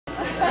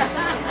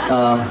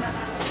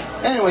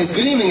Anyways,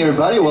 good evening,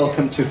 everybody.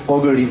 Welcome to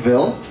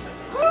Fogartyville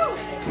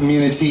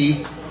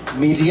Community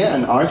Media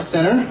and Arts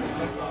Center.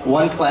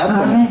 One clap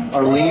from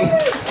Arlene.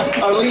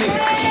 Arlene,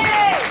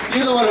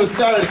 you're the one who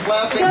started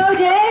clapping. Go,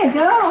 Dave,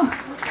 go.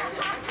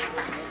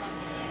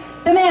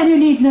 The man who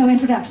needs no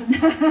introduction.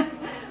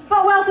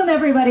 But welcome,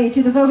 everybody,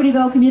 to the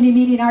Fogartyville Community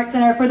Media and Arts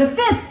Center for the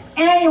 5th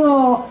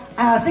annual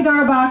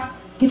Cigar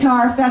Box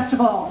Guitar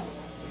Festival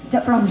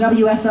from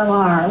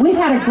WSLR. We've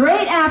had a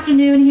great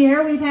afternoon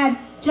here. We've had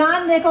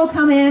John Nickel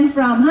come in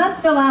from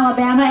Huntsville,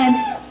 Alabama,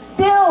 and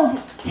build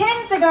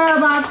 10 cigar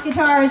box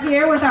guitars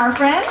here with our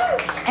friends.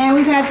 And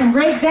we've had some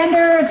great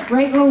vendors,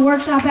 great little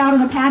workshop out on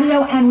the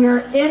patio, and we're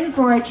in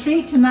for a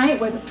treat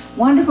tonight with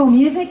wonderful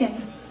music. And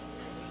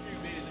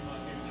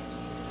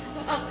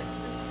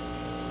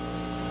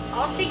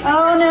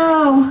oh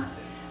no!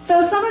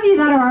 So some of you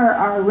that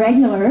are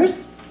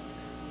regulars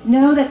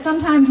know that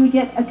sometimes we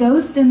get a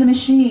ghost in the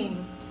machine.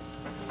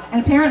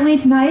 And apparently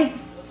tonight,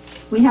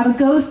 we have a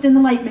ghost in the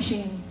light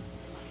machine.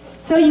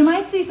 So you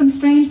might see some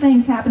strange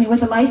things happening with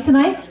the lights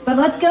tonight, but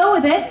let's go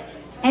with it.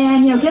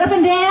 And, you know, get up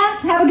and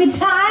dance, have a good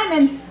time,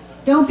 and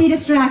don't be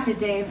distracted,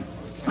 Dave.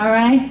 All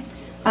right?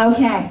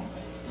 Okay.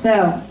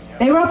 So,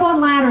 they were up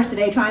on ladders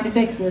today trying to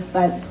fix this,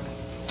 but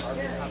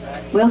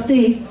we'll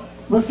see.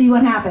 We'll see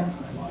what happens.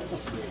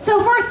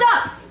 So first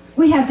up,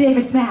 we have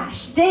David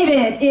Smash.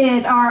 David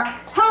is our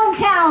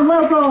hometown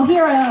local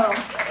hero.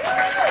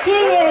 He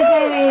is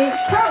a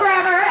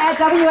programmer at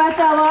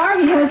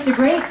WSLR. He hosts a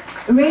great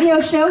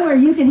radio show where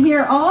you can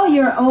hear all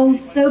your old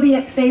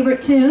Soviet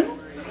favorite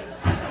tunes.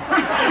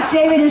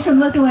 David is from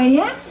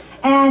Lithuania.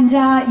 And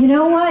you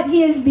know what?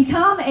 He has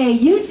become a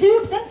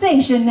YouTube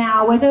sensation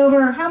now with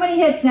over, how many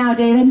hits now,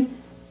 David?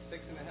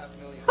 6.5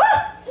 million.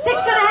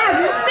 6.5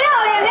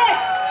 million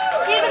hits!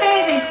 He's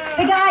amazing.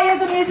 The guy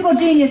is a musical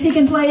genius. He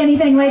can play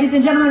anything, ladies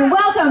and gentlemen.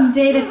 Welcome,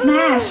 David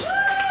Smash.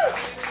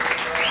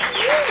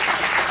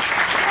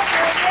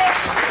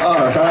 All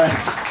right.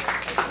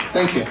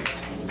 Thank you.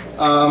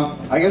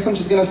 I guess I'm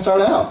just going to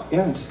start out.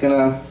 Yeah, I'm just going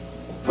to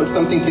put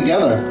something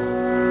together.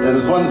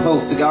 This wonderful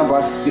Cigar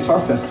Box Guitar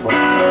Festival.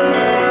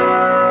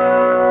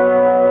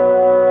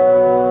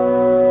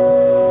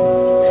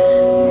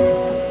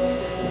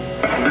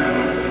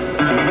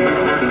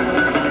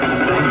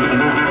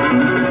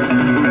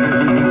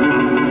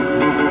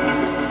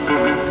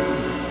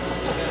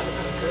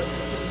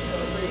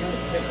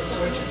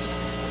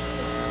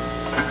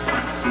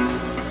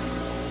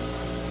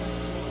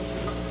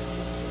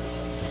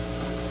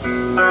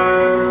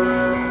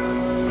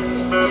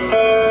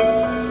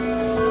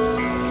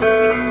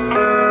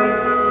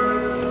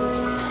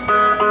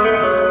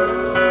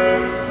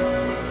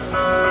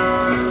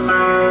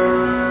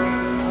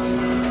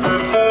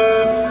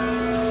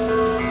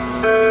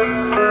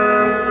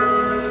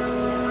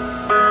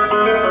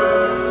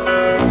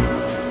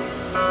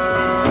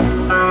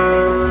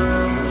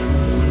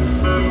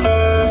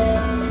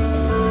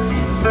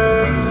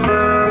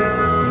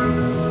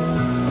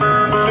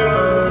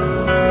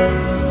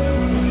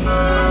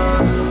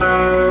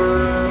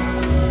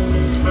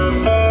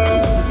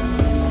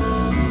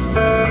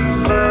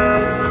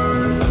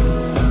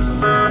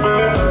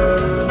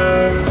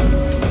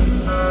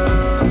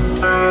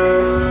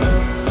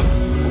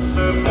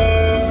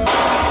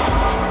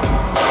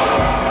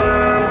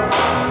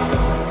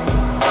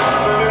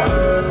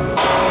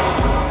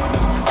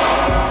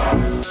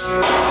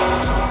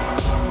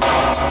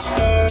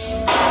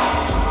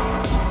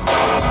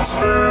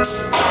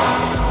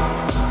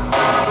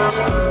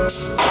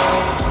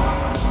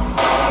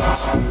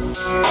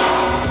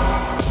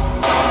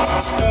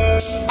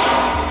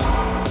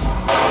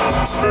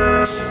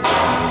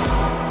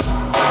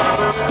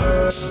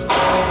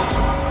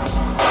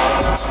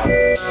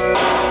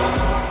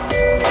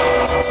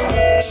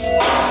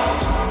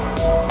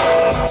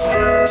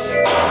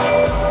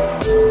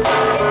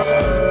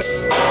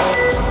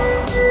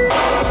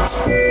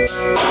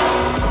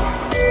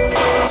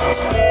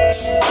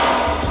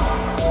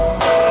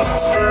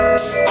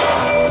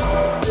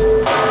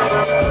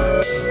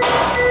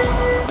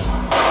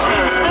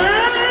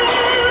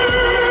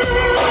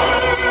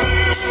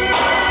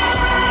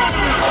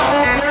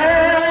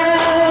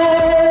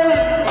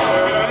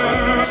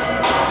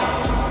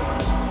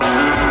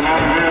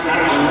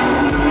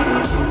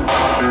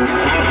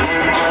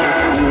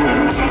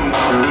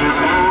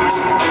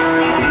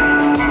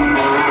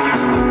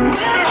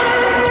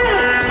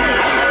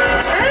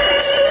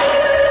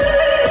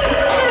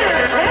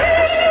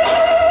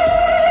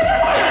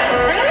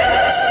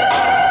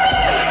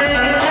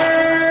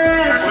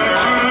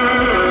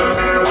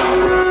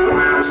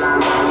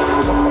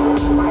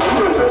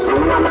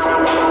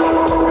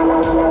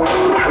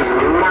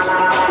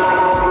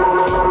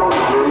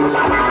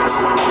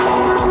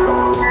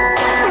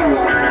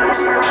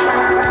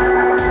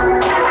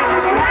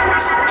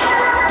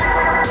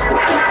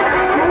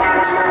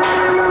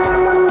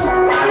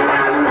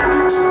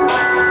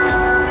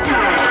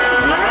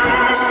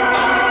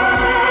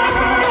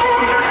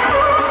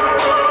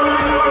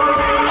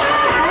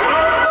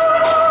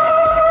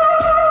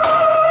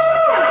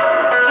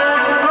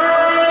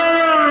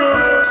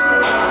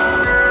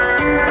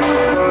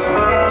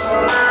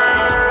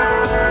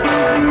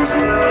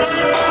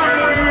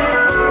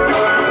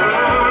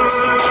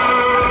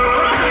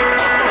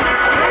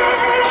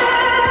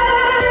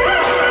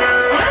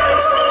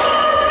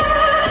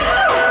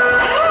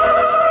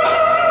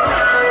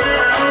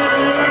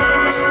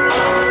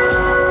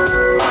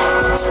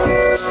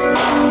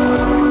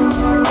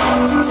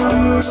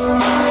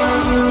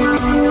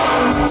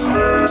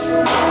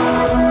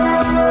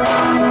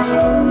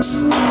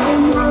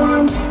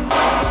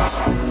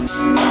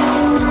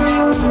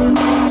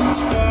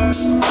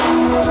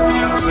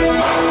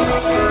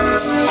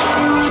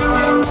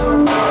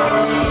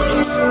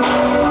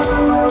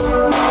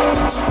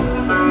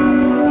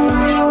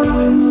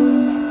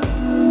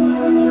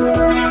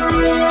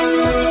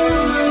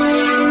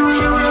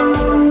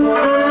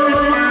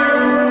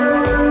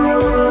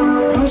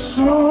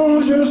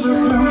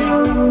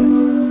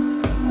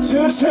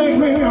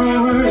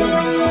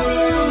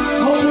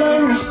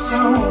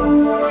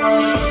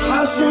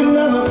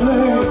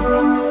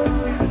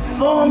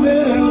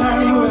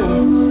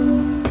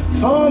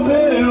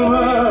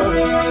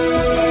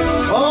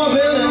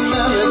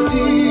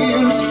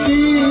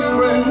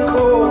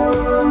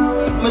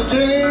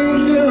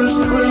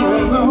 dangerous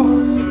criminal.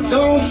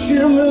 Don't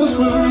you mess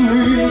with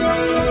me.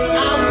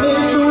 I play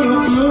through the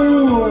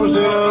blues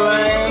in a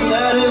land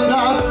that is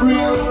not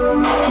free.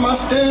 I'm a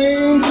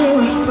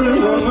dangerous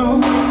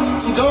criminal.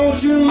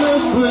 Don't you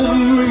mess with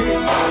me.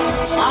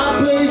 I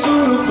play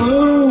through the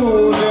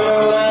blues in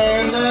a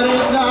land that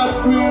is not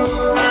free.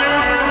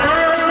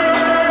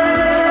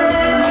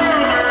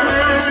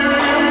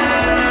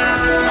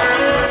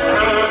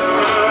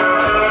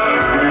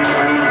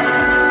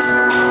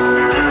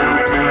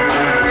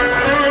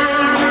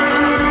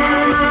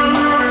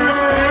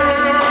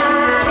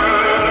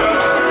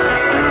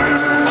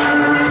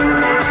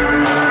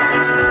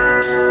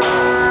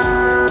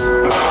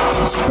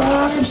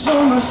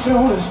 On my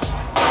shoulders,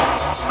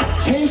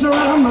 chains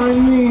around my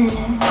knees.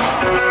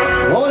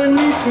 Wouldn't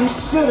you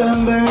consider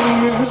me?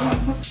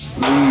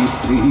 Please,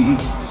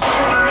 please.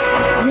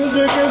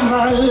 Music is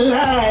my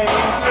life,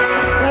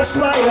 that's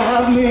why you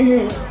have me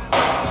here.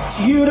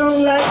 You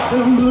don't like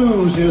the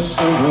blues, you're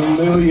so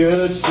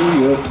familiar to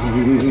your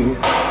ear.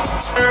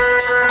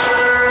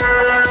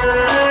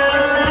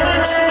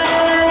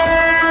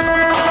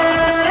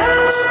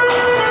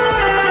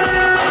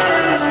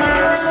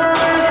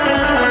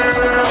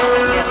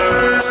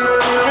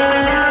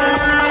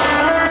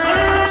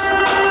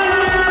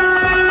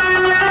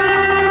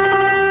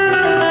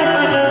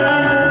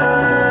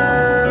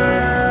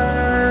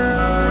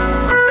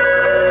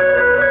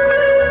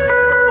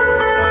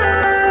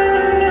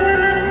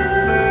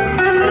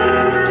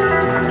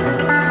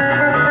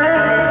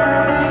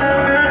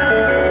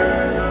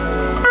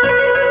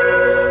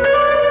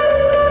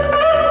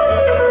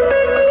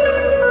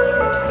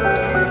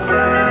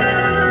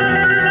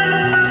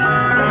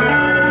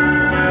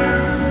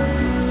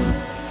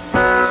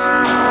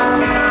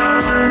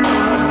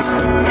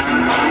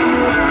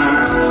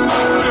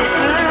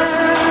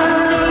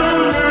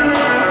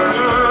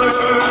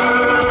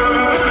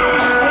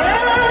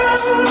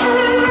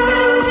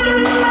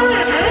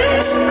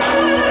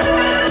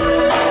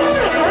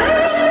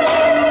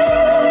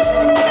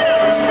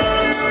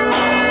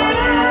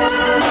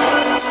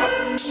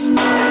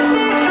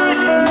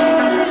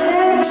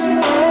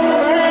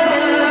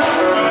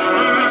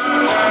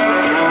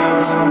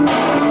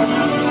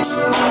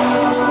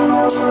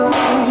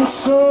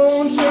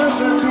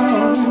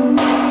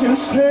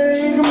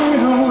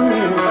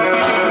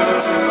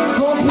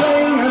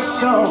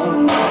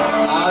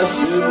 I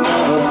should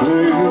never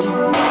breathe.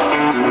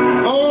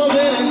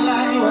 Forbidden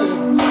language,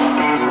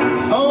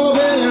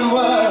 forbidden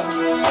words,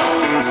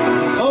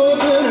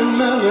 forbidden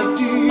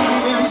melody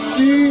and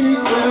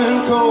secret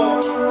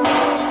chord.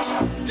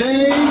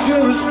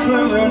 Dangerous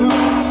criminal,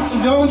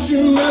 don't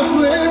you mess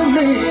with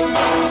me.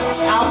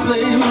 I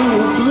play the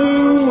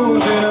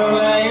blues in a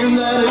land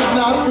that is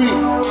not free.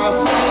 I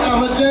say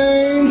I'm a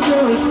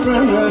dangerous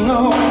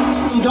criminal,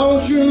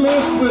 don't you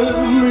mess with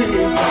me.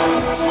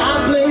 I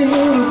play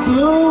the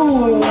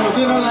blues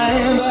in a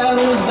land that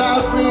is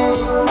not free.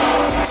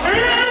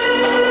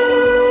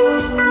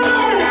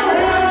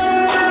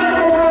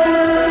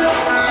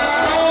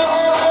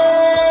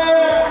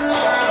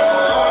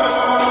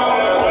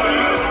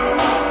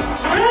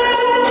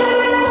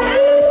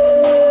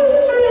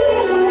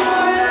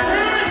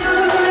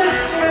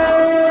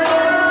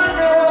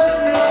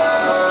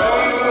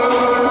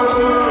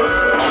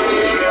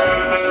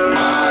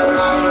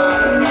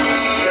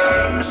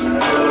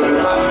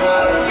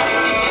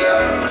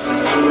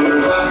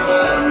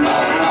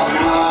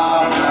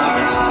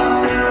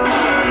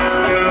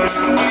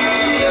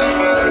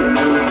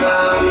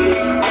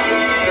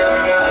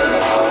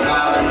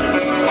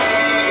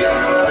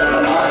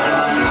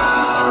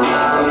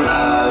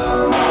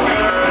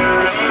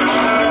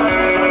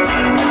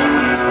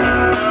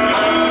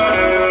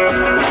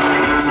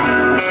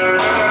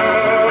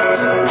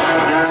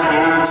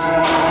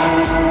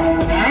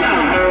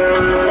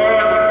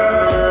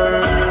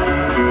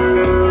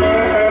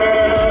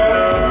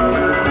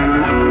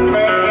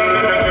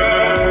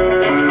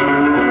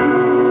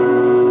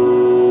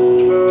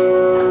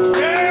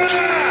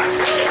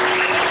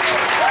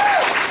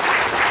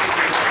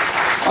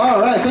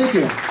 Thank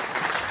you.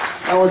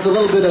 That was a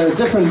little bit of a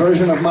different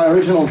version of my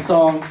original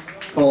song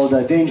called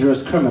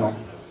Dangerous Criminal.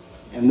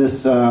 And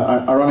this,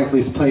 ironically,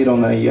 is played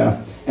on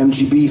the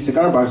MGB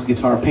cigar box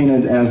guitar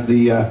painted as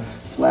the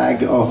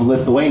flag of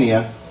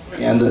Lithuania.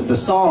 And the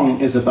song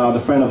is about a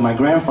friend of my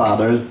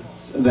grandfather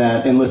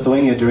that in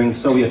Lithuania during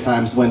Soviet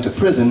times went to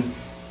prison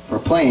for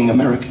playing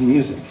American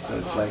music. So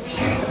it's like...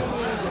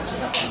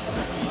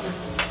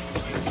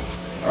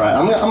 Alright,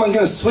 I'm going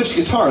to switch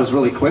guitars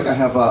really quick. I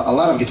have a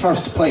lot of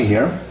guitars to play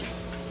here.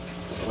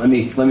 So let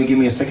me give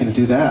me a second to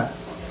do that.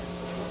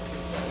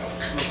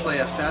 I'm going to play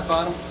a fat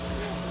bottom.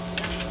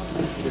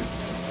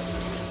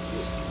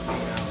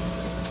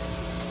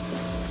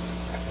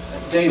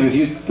 Dave,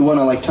 if you want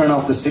to like turn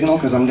off the signal,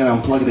 because I'm going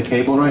to unplug the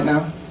cable right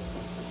now.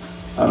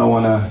 I don't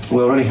want to,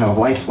 we already have a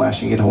light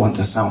flashing, you don't want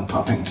the sound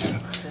popping too.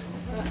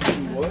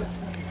 What?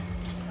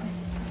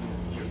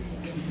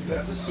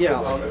 Yeah,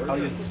 I'll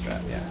use the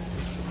strap, yeah.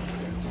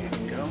 There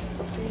you go.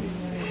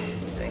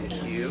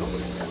 Thank you.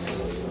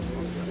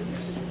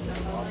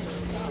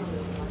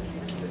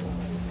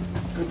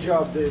 Good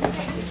job, David.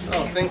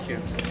 Oh, thank you.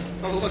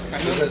 Oh, look, I know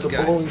this That's a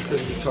guy. bowling pin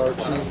guitar,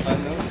 too. I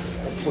know this.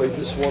 I played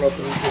this one up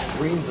in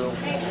Greenville.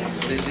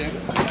 Did you?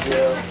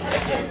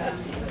 Yeah.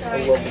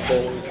 I love the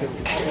bowling pin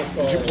guitar.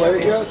 Did you play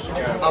it yet?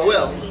 I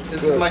will.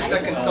 This is my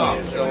second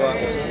song, so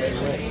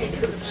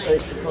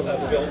Thanks for coming.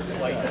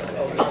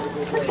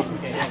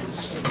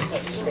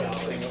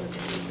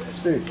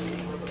 Steve.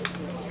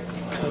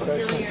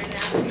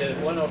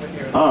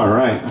 all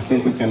right. I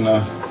think we can.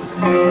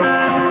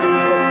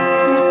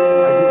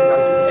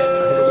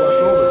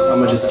 I'm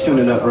gonna just tune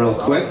it up real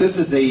quick. This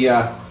is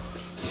a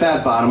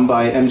Fat Bottom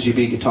by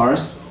MGB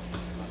Guitars.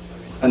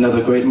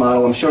 Another great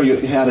model. I'm sure you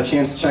had a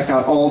chance to check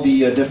out all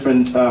the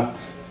different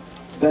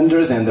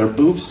vendors and their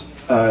booths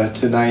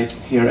tonight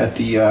here at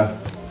the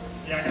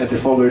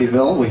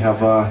Fogartyville. We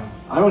have I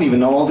don't even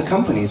know all the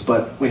companies,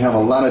 but we have a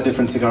lot of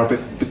different cigar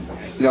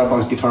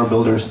box guitar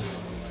builders.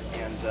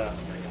 And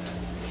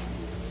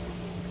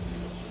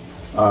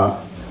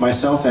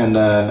myself and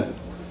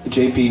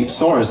JP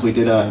Soares, we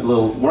did a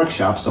little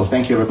workshop. So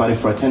thank you everybody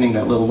for attending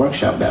that little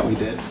workshop that we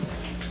did.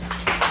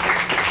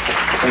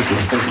 Thank you.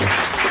 Thank you.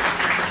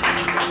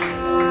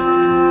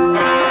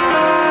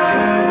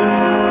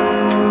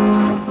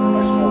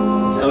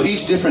 So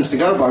each different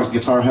cigar box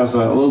guitar has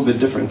a little bit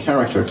different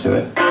character to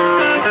it.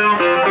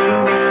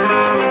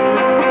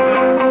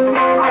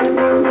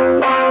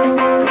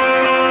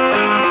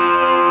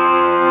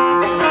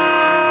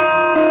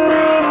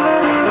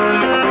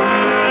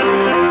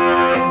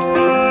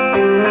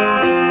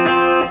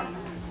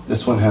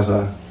 This one has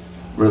a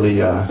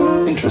really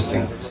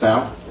interesting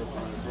sound.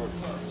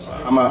 So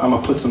I'm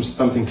gonna put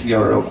something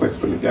together real quick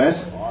for you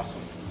guys.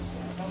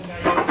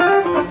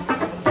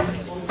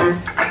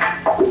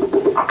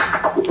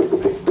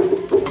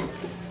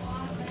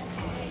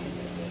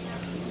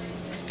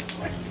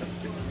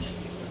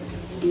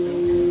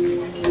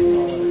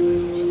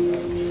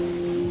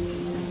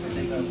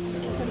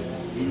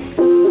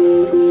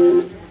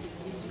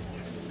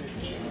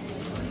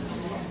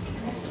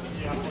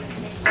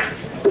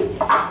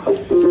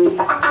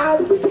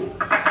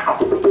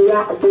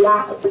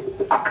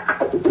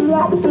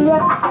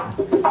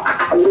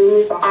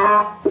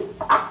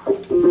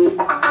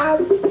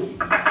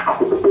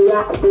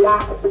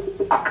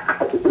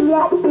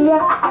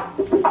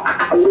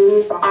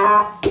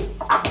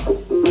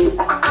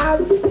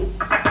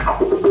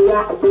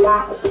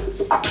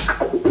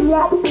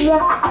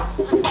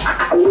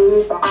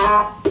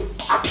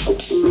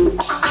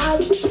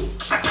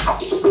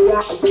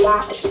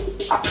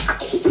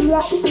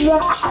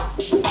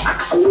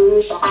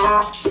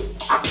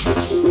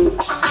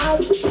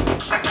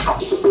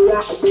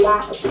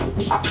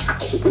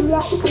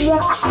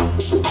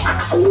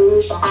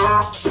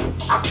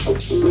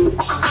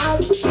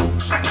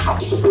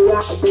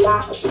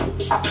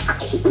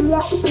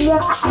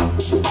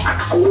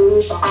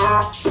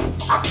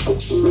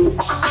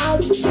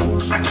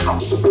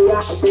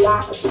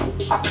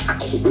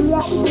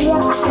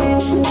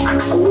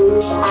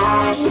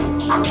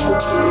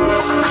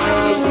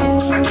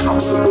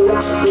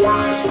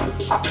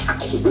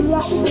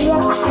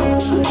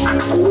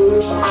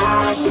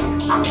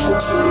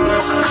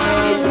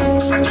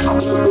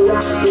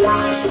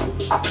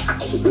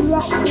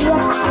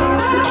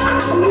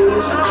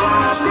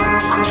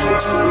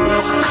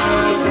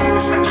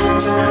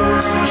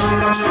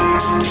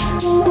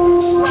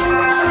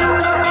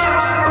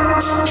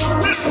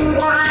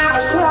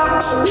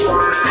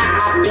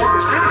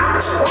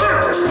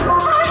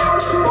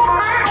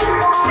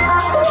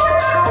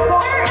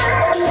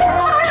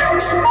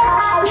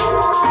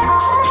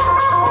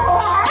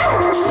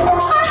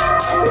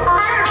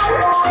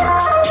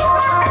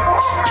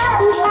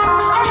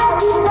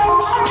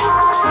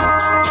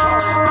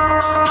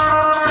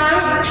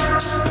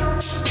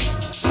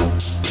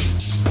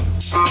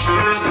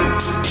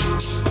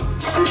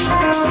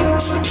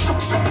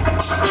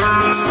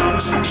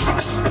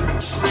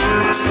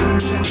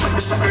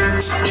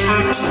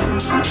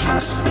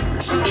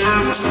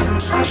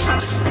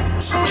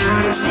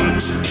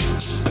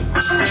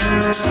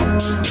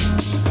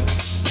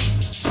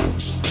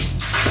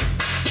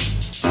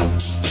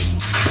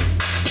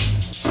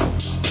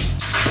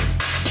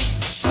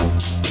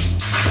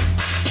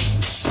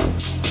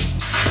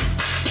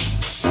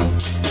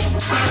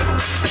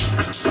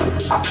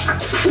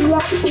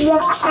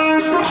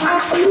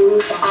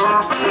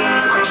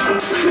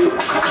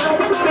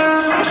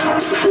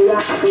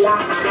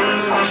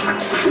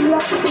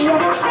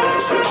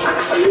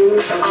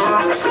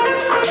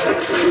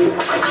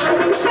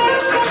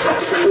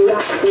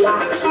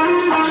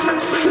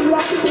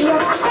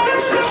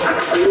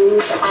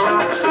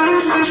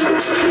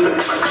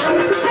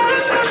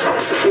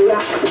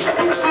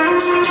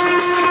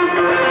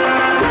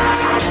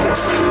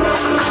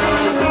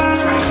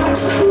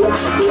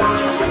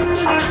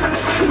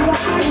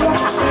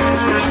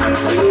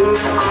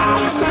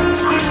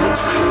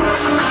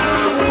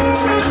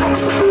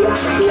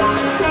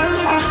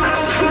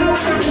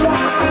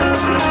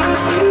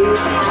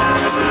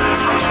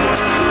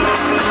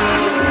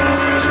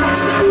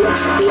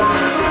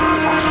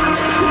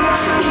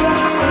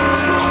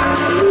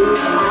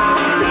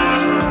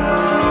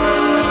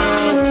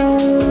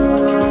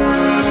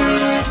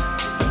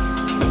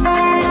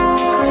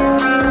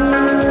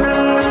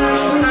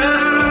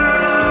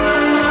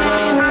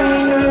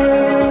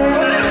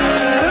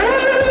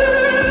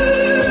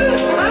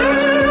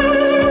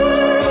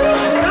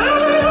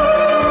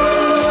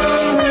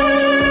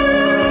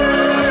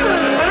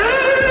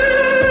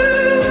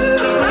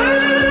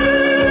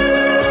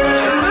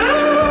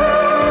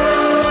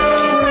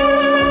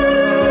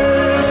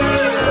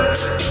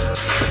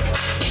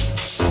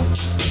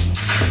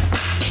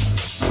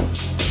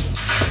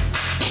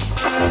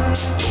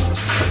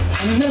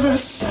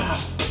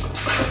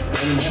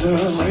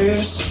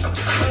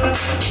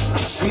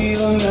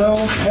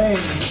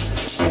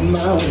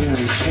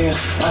 weary chest.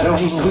 I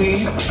don't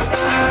weep,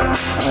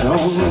 I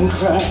don't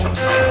cry,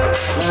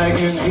 like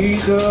an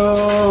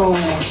eagle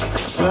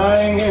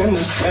flying in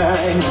the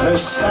sky. Never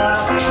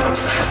stop,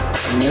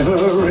 never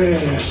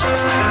rest.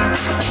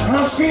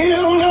 I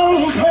feel no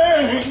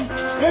pain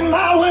in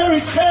my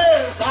weary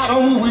chest. I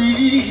don't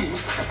weep,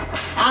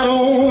 I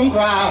don't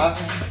cry,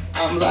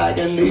 I'm like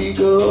an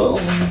eagle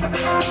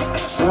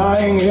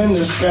flying in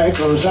the sky.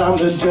 'Cause I'm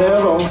the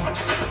devil,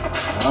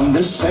 I'm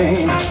the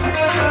saint.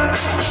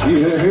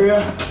 You hear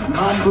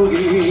my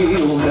boogie,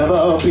 you'll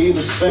never be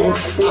the same.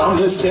 I'm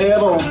the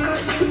devil,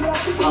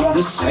 I'm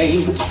the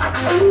saint.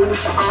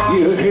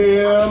 You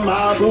hear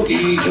my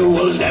boogie, you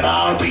will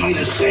never be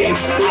the same.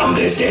 I'm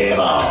the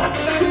devil,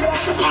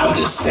 I'm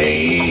the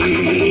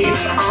saint.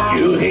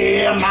 You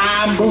hear my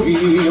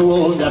boogie, you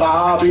will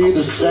never be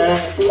the same.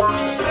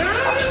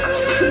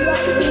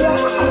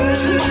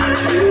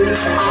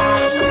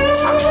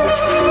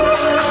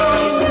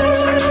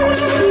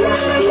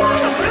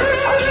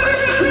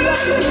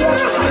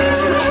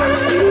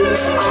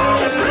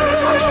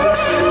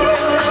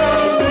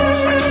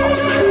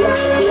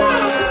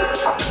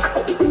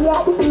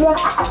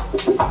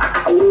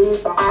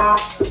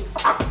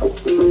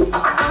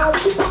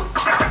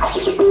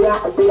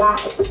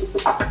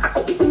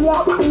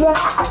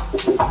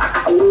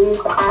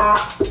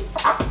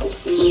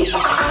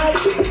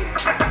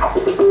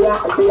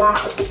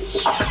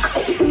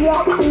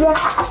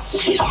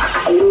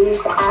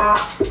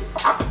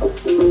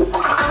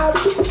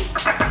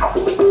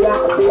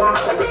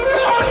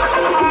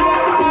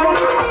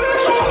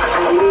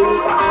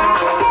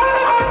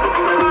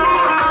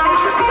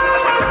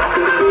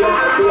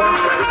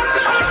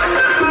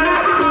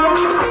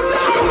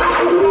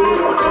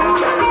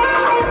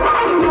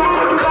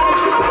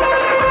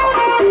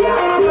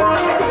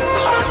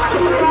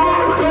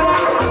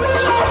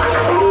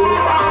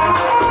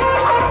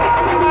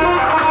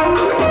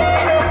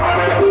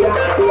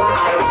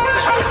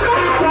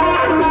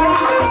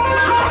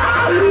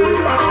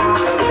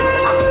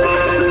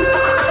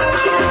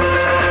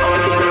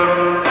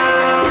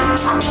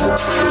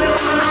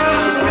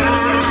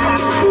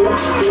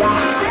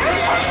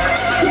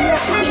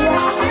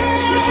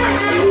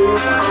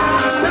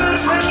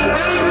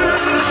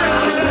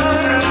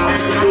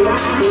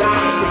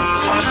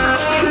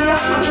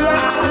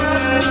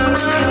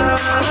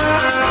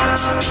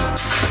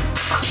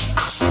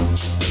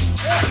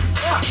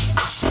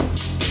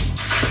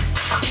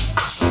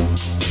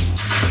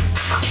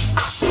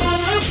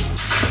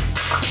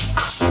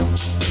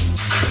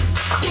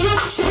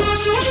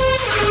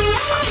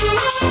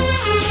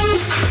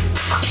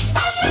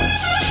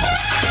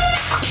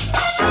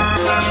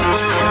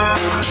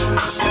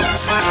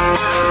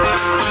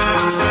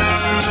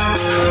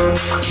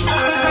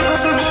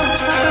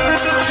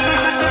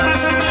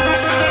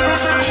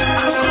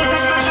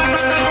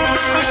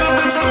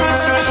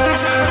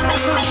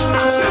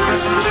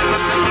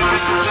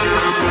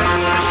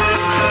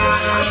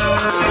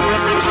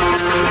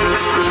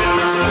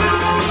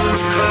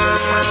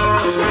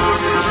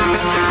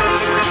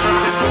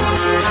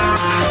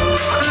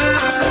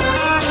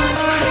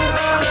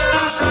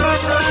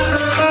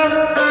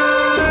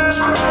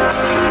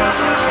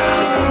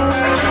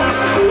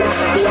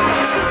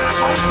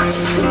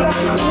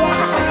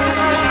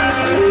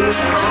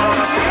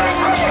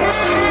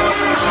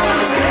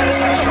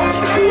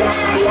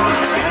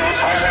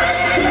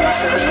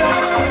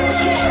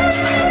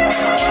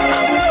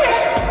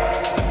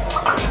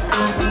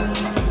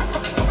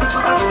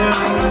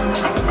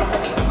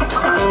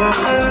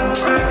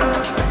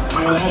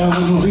 Well, I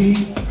don't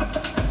weep,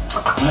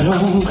 I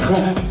don't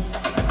cry,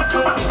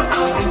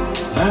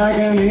 like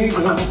an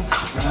eagle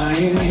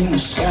flying in the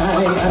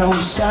sky. I don't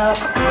stop,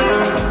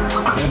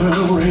 never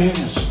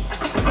rest.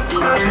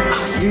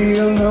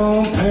 Feel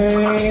no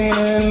pain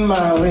in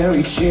my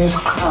weary chest.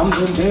 I'm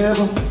the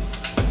devil,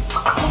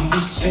 I'm the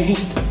saint.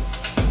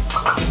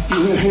 If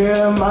you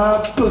hear my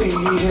boogie,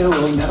 it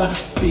will never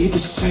be the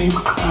same.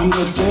 I'm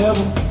the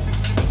devil,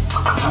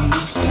 I'm the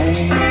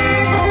saint.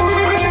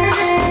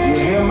 If you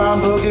hear my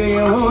boogie,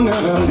 it will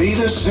never be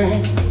the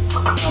same.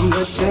 I'm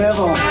the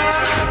devil,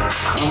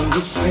 I'm the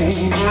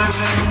saint.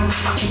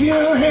 If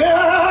you hear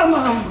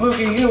my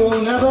boogie, you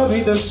will never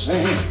be the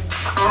same.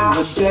 I'm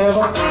the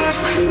devil,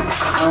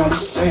 I'm the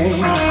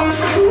saint.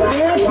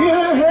 If you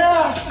hear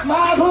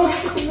my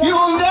boogie, you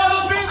will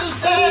never be the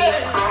same.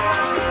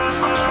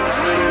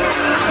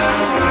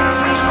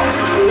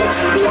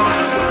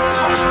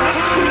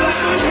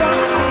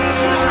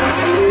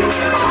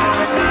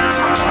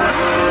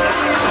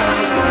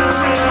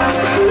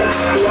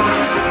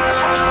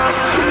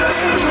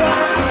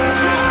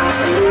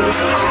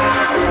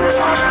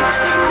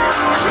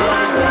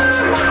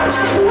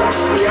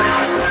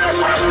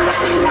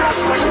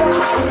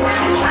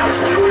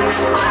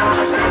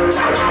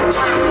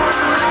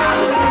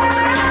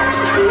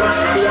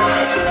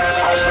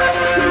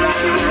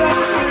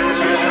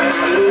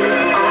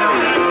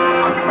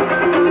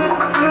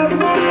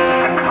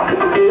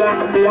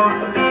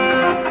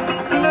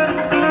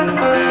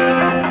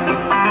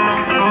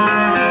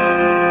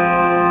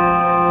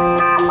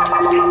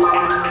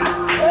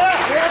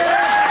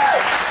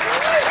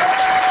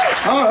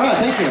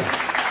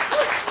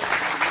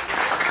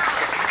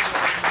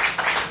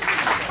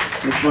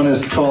 This one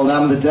is called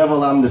I'm the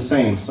Devil, I'm the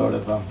Saint, sort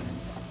of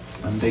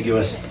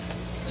ambiguous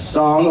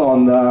song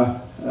on the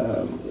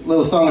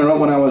little song I wrote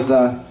when I was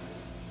a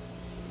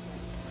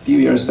few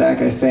years back,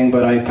 I think,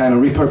 but I kind of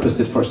repurposed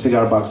it for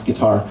cigar box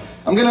guitar.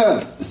 I'm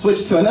gonna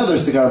switch to another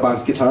cigar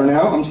box guitar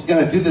now. I'm just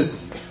gonna do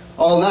this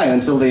all night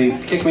until they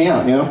kick me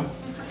out, you know?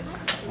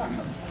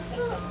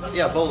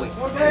 Yeah, bowling.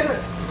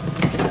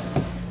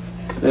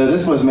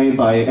 This was made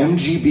by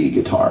MGB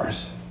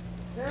Guitars.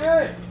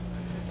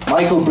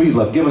 Michael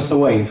Breedlove, give us a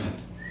wave.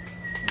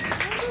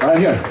 Right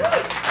here.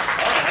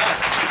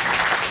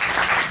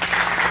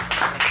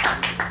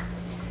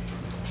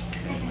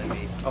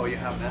 Oh, you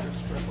have that?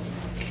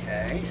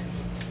 Okay.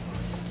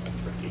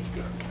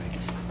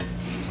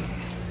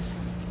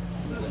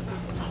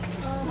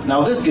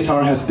 Now this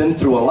guitar has been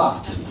through a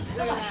lot.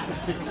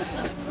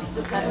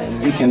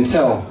 And you can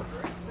tell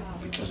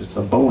because it's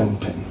a bowling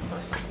pin.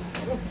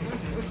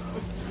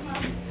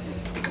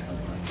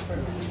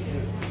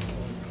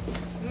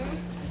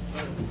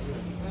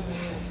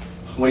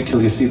 Wait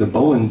till you see the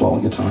bowling ball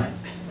guitar.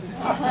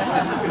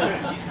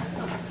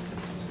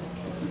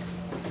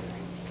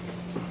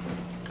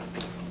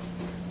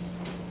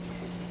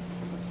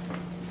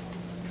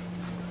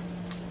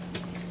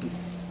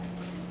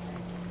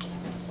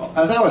 Well,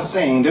 as I was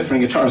saying,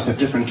 different guitars have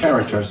different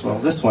characters. Well,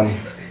 this one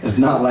is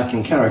not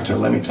lacking character,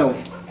 let me tell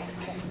you.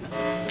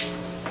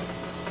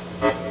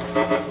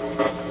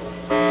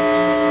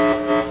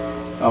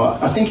 Oh,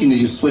 I think you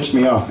need to switch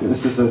me off.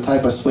 This is a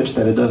type of switch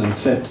that it doesn't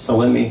fit, so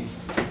let me...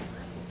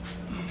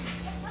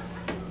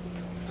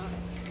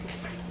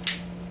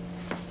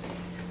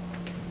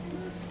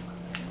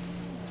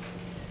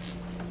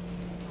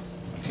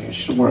 It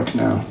should work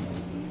now.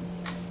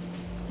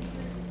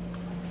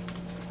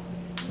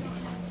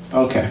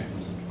 Okay.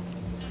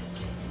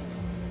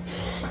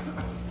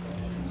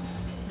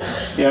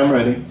 Yeah, I'm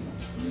ready.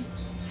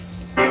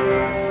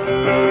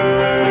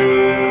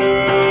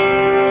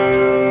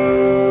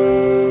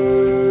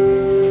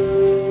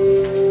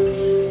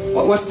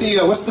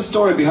 What's the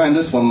story behind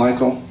this one,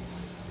 Michael?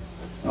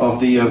 Of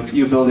the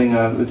you building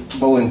a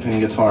bowling pin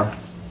guitar?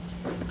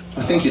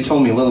 I think you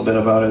told me a little bit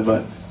about it,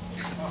 but.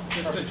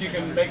 Just that you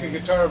can make a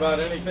guitar about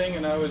anything,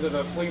 and I was at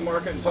a flea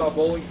market and saw a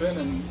bowling pin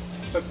and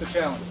took the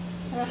challenge.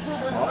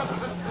 Awesome.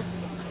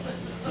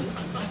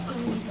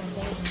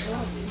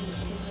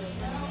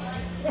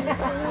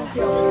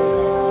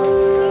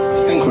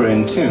 I think we're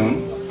in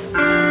tune.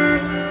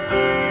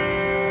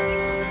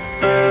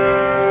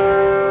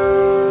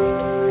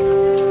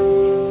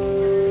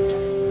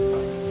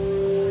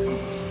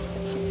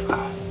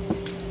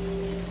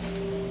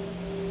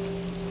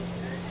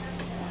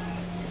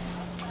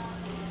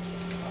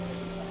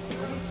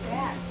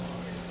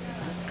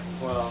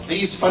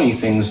 These funny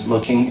things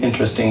looking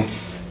interesting.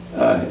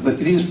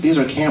 These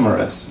are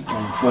cameras.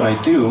 And what I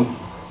do,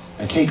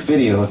 I take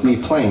video of me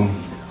playing,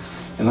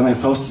 and then I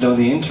post it on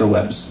the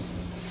interwebs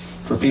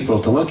for people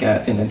to look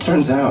at, and it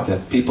turns out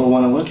that people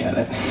want to look at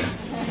it.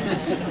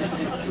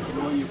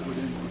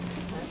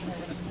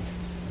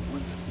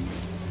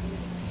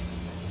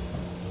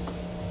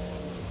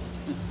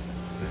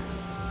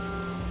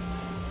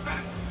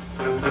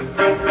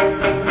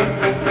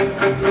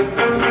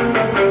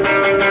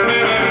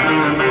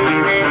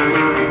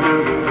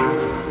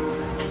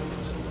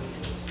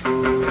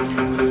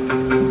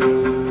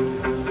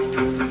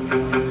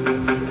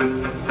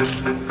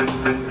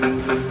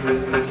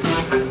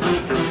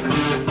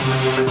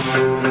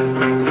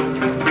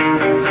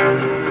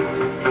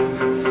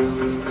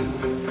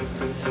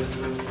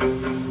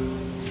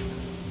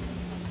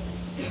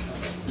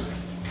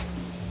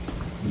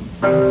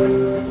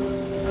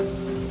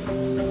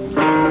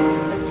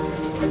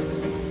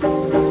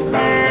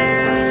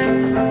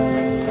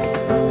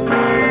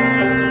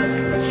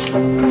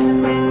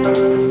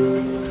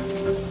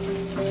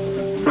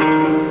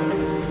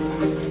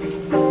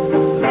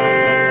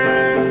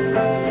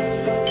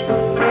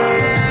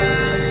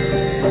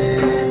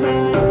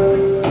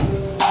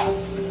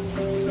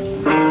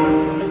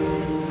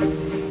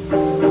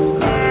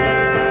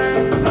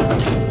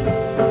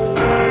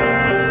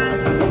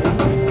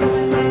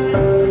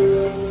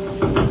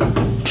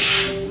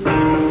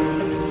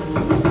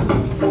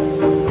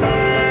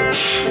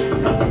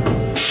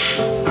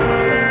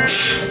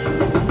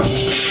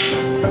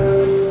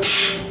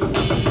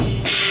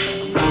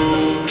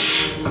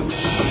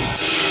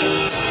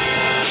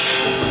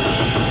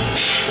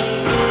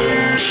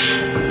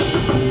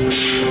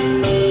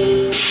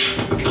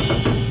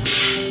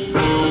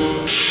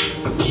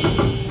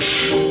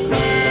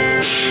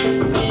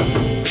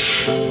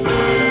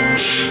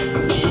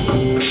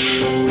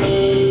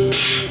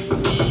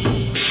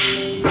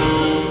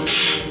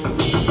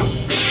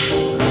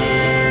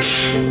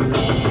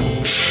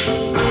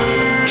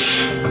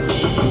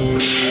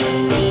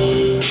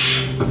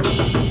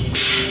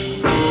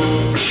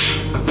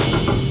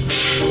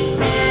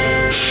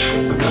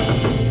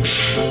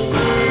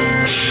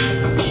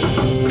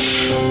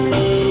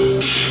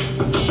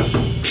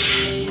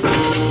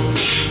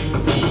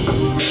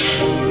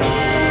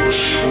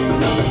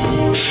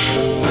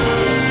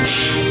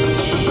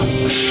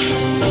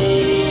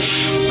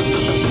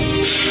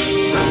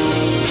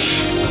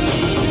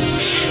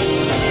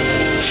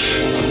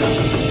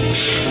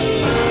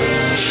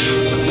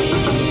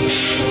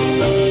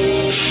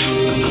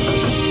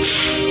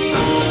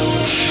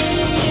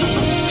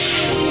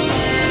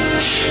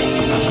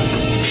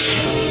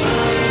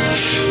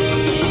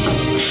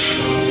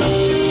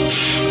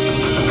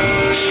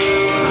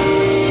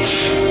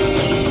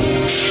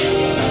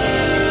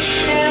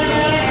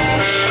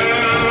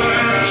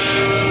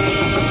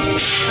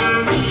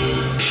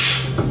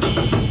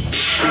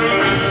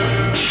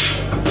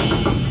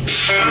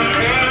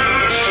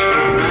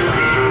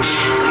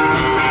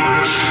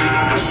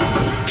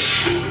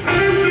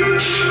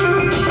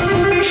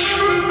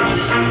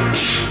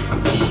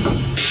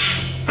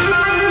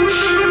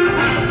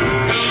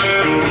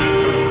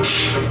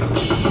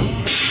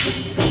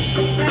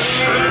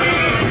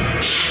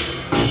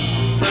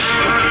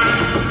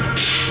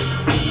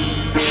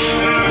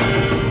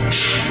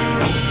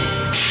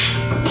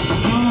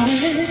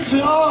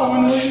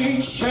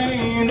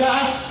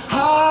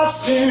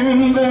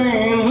 In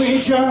vain we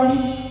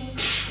jump,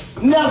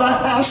 never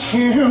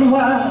asking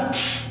why.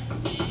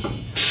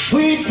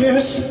 We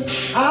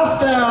kissed, I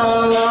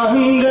fell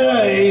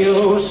under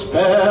your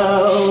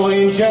spell.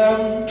 We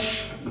jump,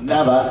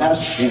 never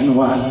asking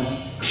why.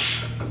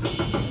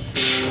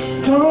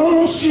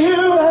 Don't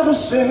you ever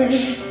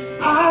say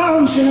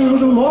I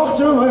just walked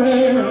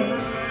away.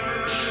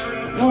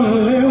 Wanna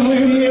live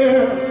with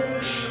you.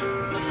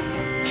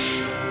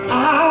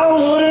 I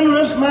wouldn't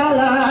risk my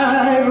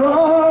life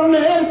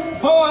running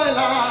for a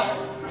life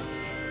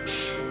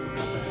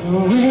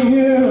with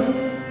you.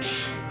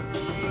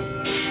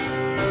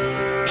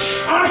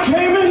 I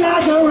came in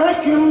like a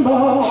wrecking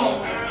ball.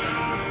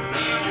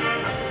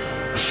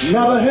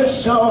 Never hit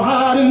so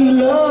hard in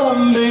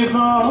love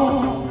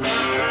before.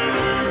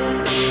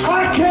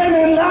 I came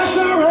in like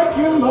a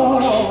wrecking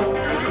ball.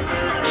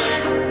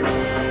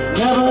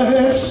 Never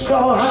hit so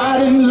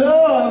hard in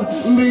love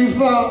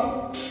before.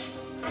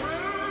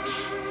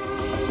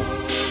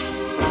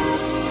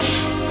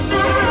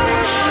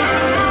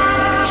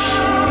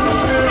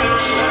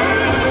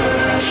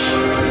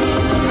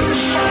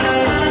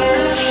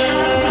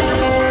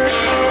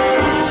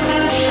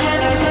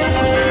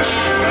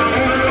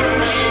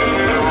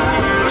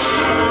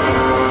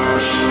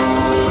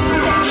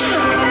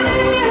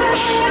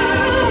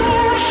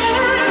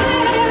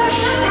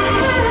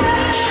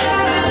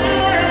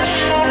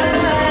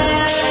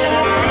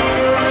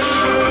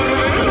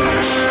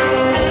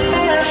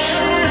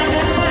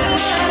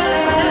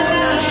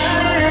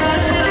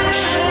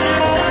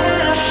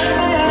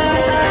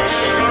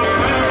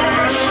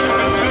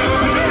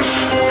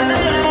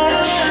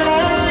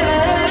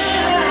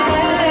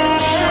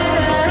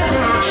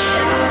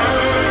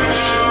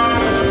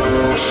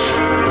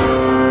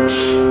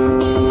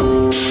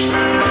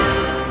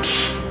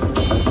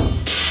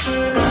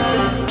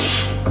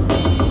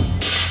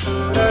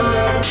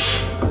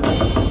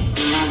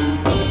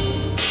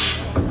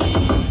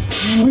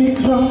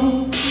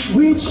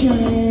 We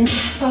change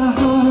our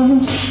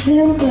hearts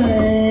in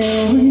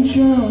vain. We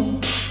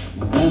jump,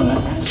 never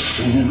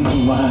asking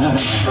why.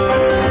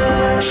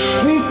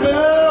 We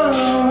fell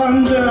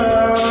under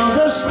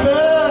the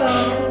spell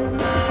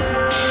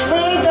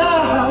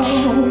without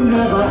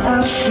never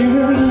asking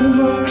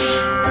why.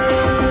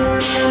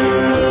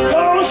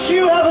 Don't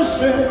you ever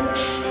say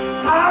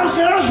I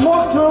just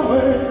walked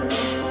away.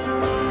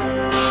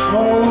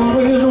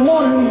 Always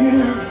wanting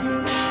you.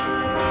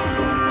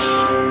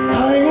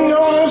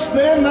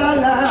 Spend my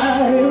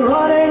life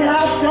running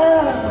after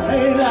a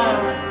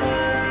lie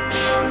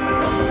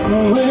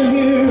with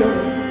you.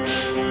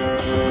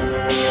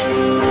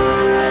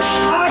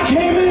 I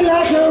came in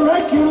like a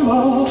wrecking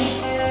ball.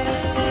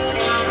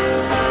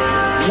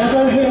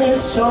 Never hit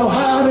so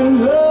hard in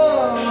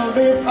love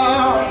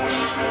before.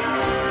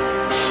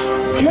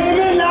 Came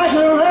in like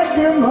a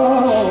wrecking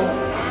ball.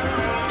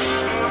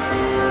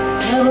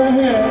 Never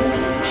hit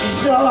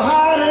so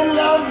hard in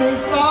love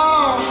before.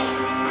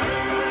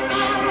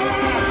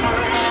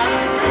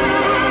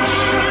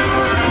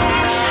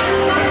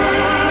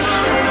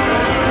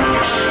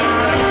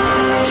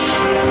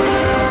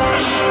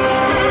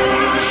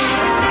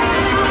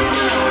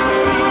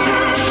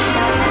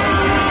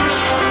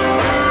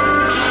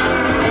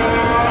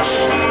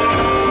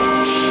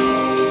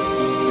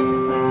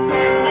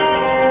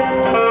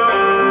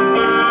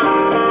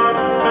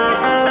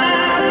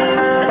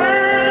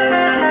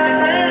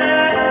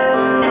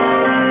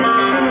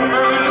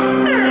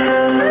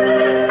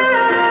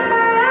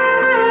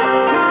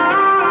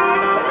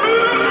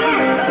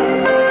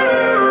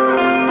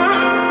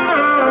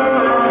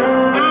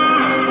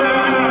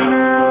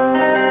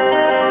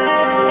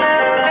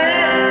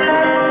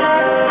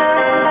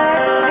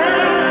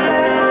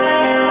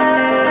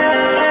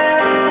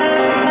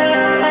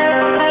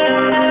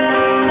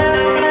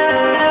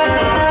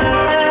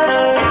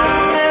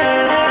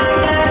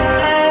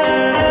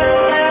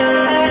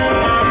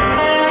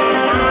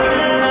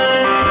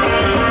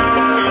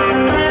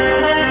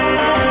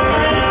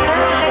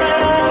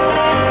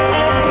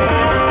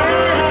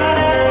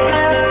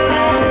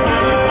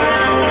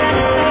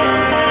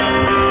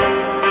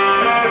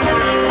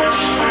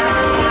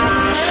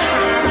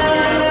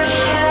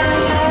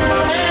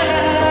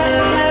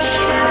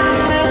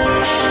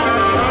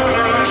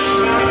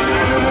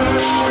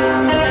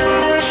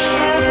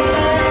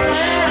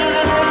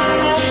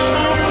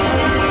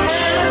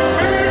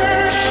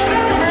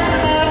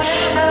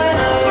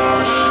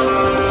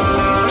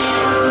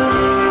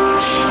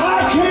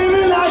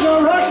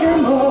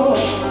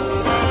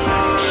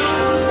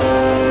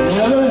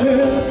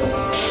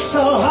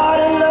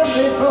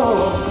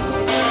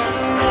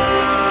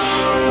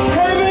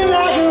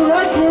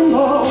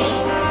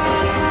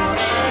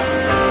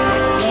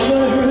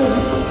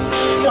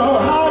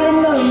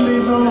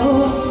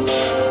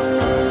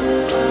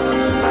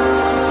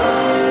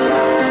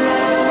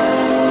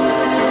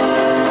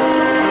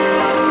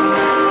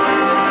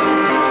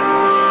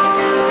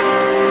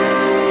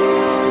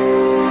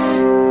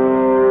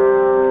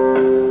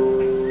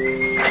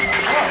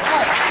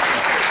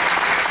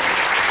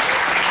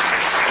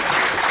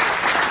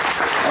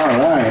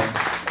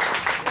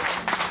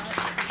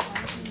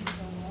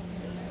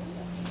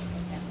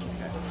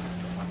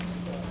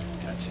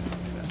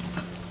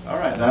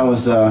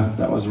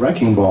 That was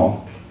Wrecking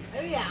Ball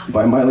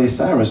by Miley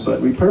Cyrus,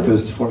 but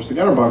repurposed for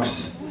Cigar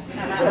Box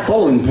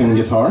bowling pin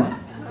guitar.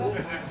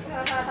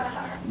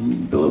 A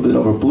little bit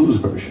of a blues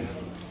version.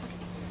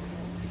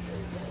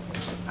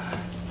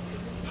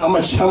 How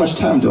much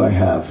time do I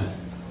have,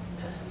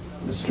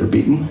 Mr.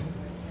 Beaton?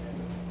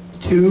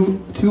 Two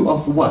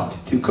of what?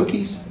 2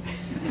 cookies?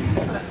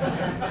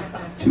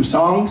 2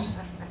 songs?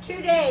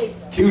 2 days.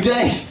 2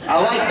 days. I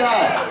like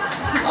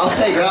that. I'll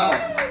take that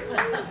one.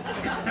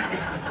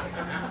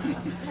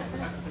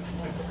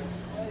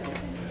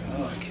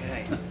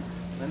 Okay.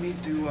 Let me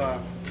do a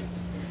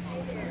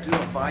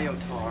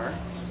Viotar,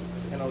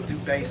 and I'll do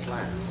bass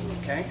last.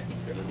 Okay.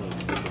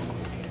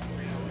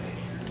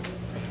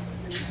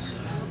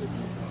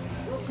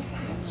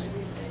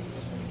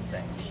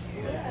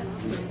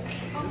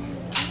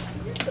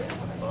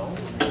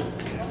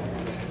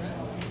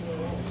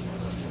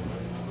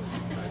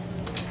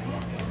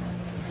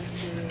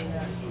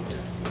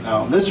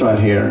 Now this right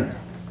here,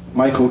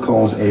 Michael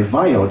calls a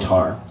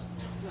Viotar,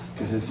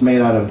 because it's made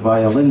out of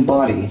violin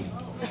body,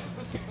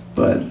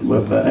 but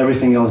with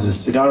everything else is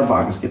cigar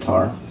box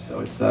guitar. So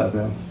it's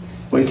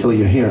wait till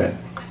you hear it.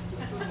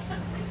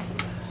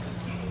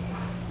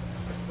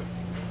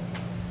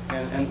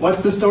 And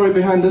what's the story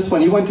behind this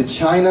one? You went to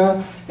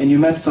China and you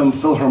met some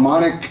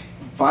Philharmonic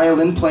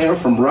violin player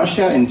from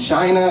Russia in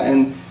China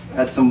and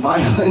at some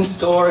violin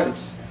store.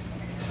 It's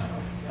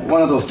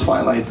one of those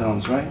Twilight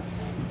Zones, right?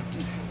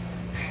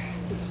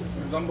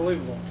 It was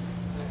unbelievable.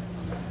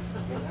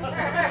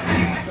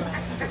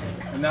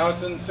 And now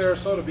it's in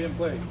Sarasota being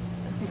played.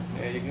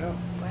 There you go.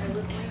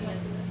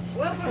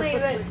 We'll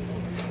believe it.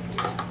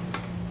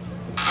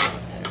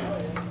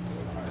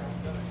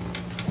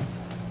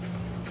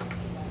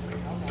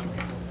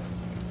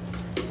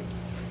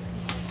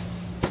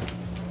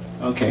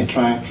 Okay,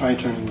 try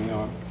turning me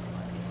on.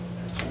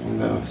 Turning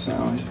the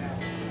sound.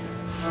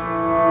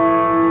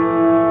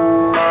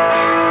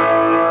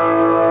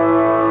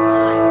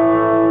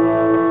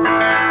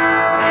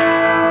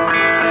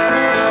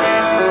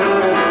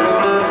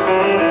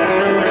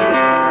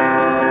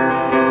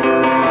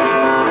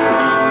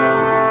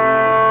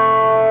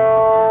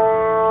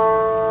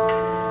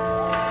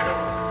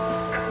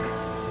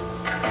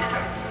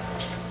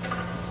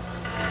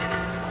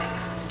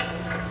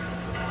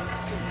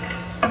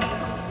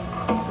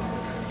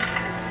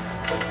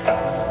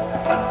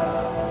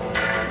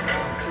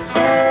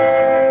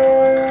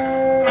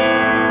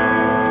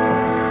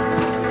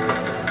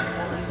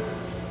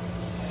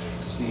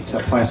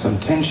 Apply some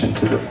tension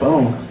to the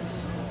bow.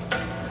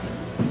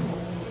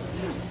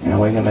 And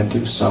we're gonna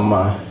do some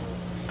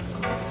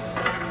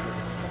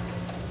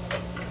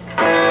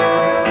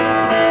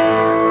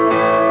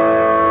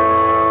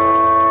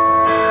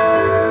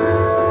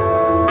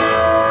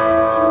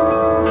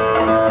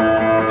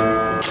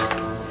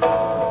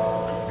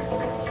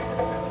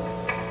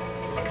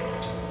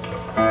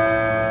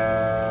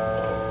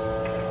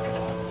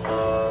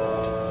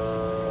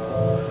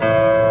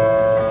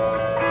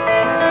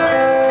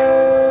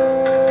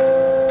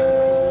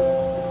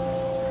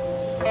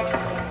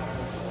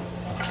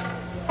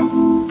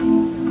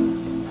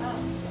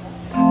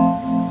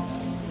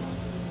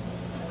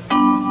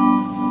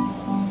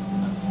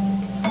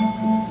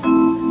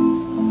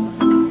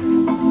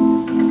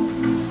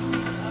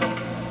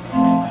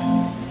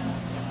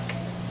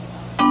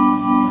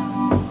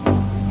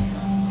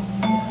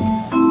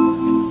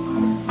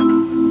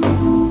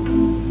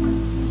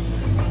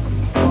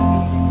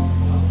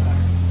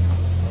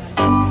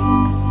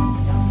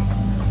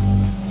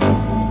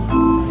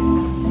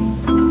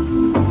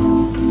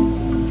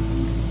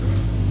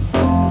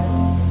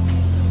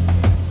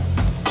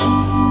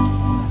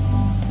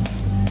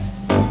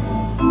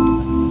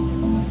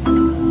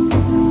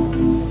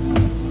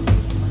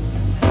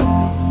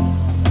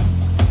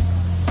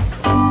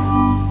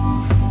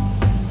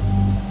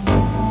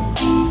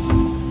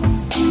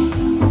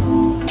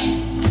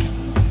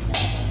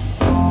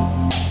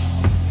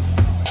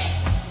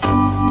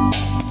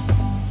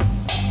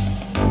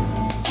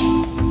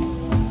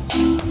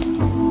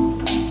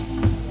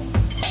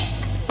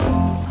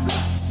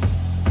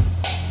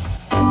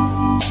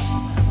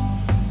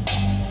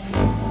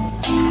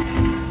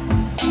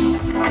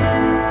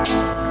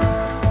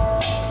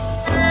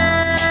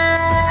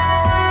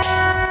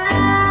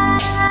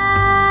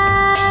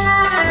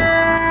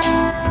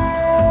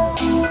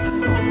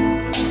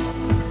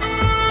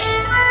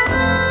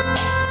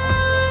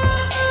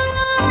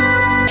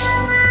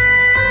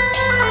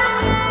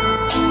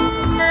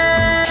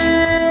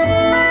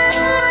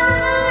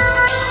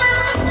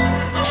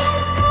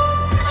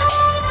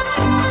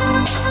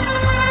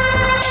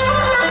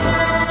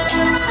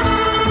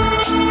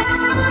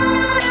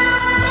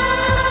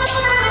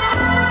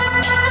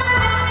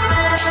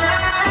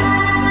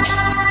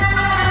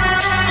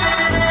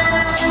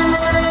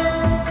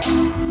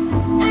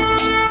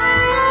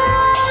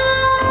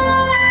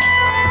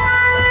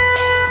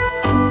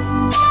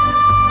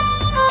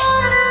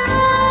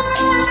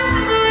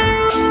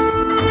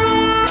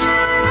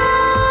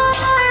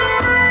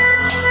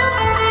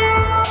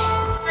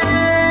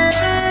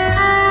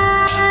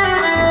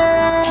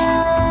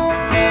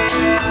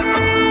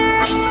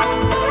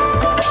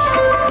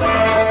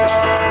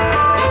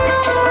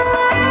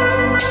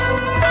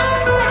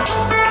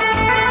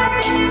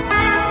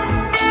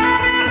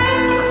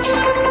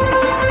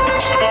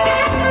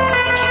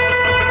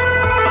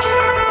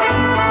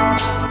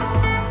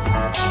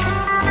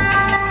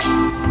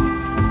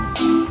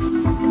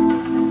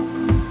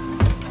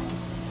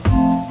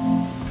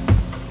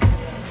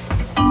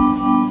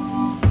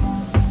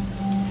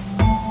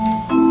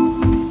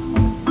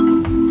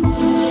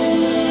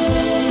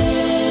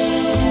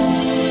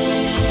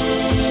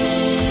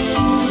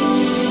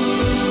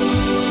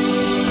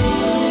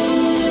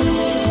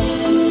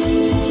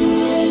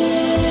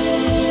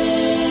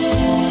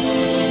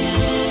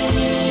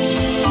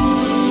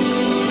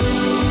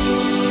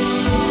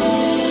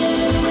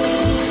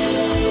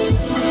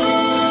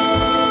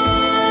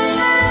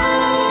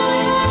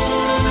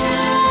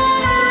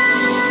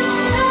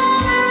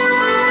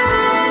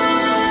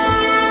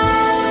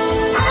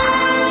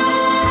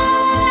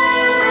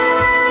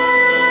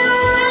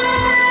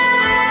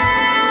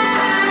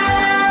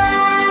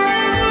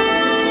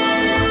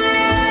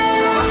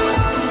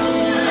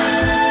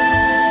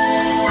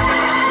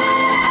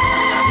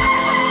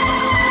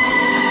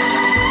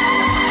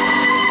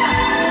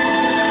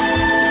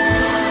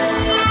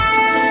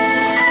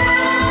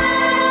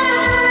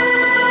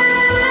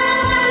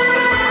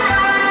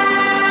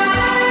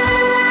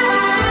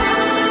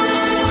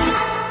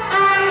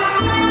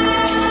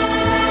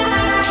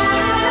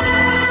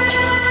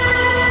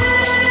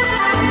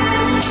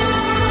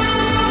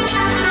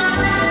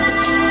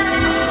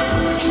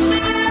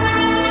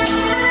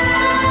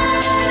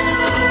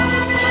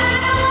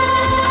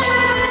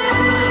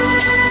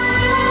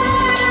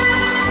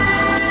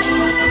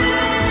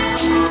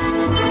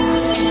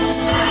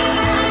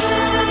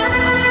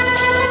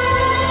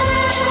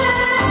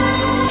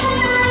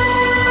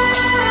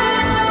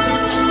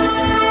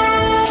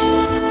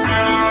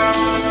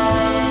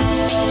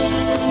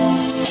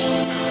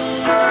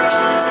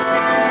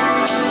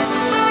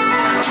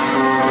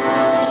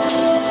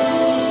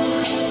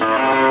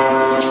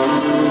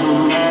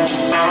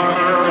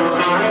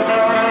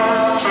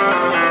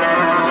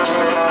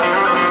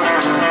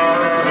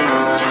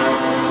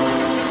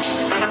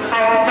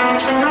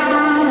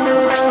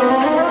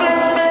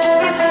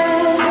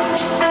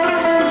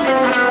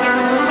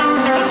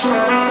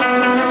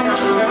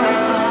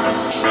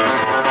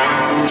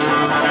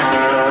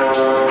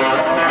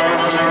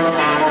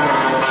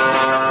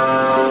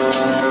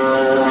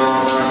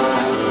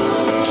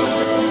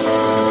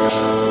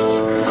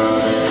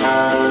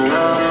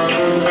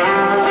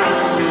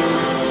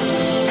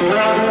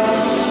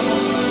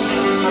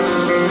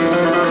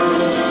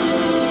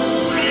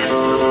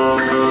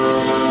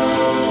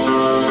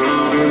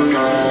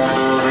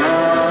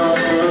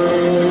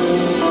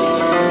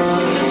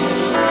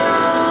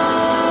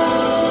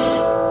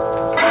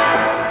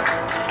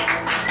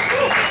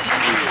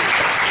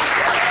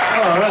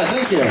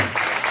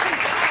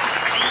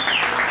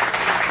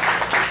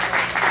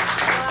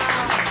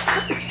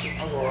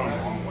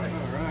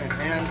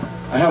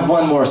I have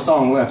one more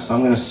song left, so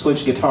I'm going to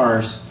switch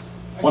guitars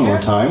one more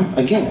time.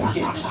 Again,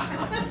 yes.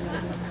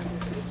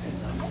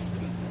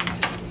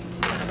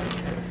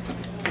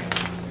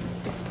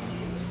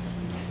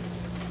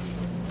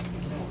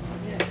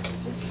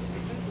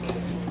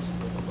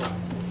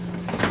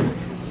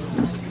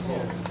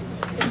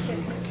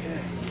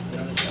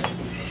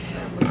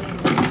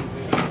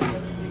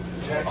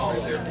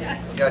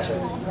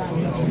 Gotcha.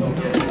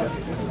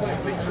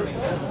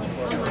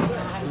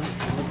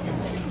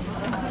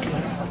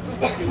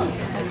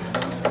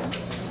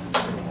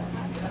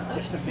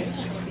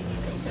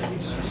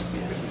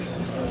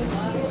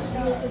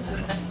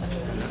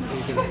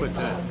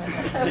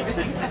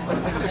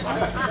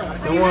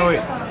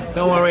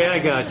 Don't worry, I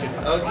got you.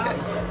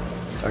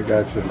 Okay. I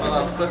got you. Well,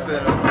 I'll clip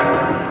it.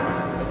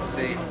 Let's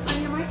see.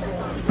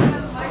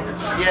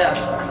 Yeah.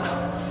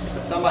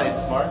 Somebody's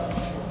smart.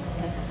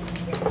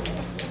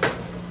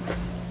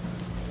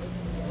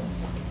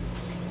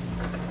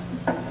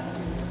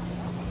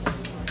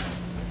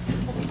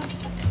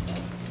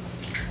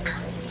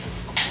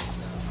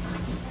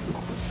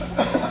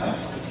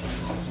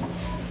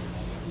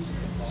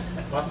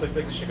 Awfully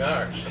big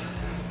cigars.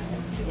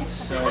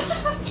 So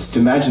just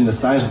imagine the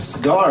size of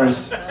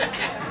cigars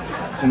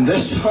in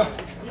this one.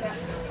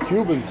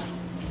 Cubans.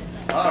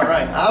 All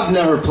right, I've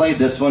never played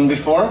this one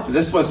before.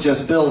 This was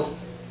just built.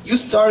 You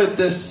started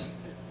this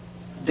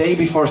day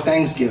before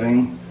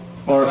Thanksgiving,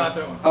 or Not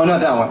that one. oh,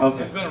 not that one.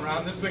 Okay, It's been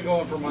around. This has been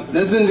going for months.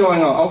 this has been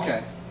going on.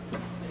 Okay,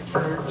 It's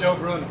for Joe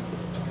Bruno.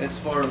 it's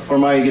for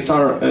my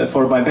guitar,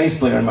 for my bass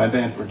player in my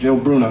band, for Joe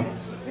Bruno.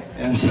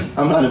 And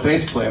I'm not a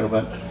bass player,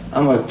 but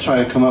I'm gonna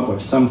try to come up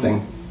with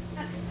something.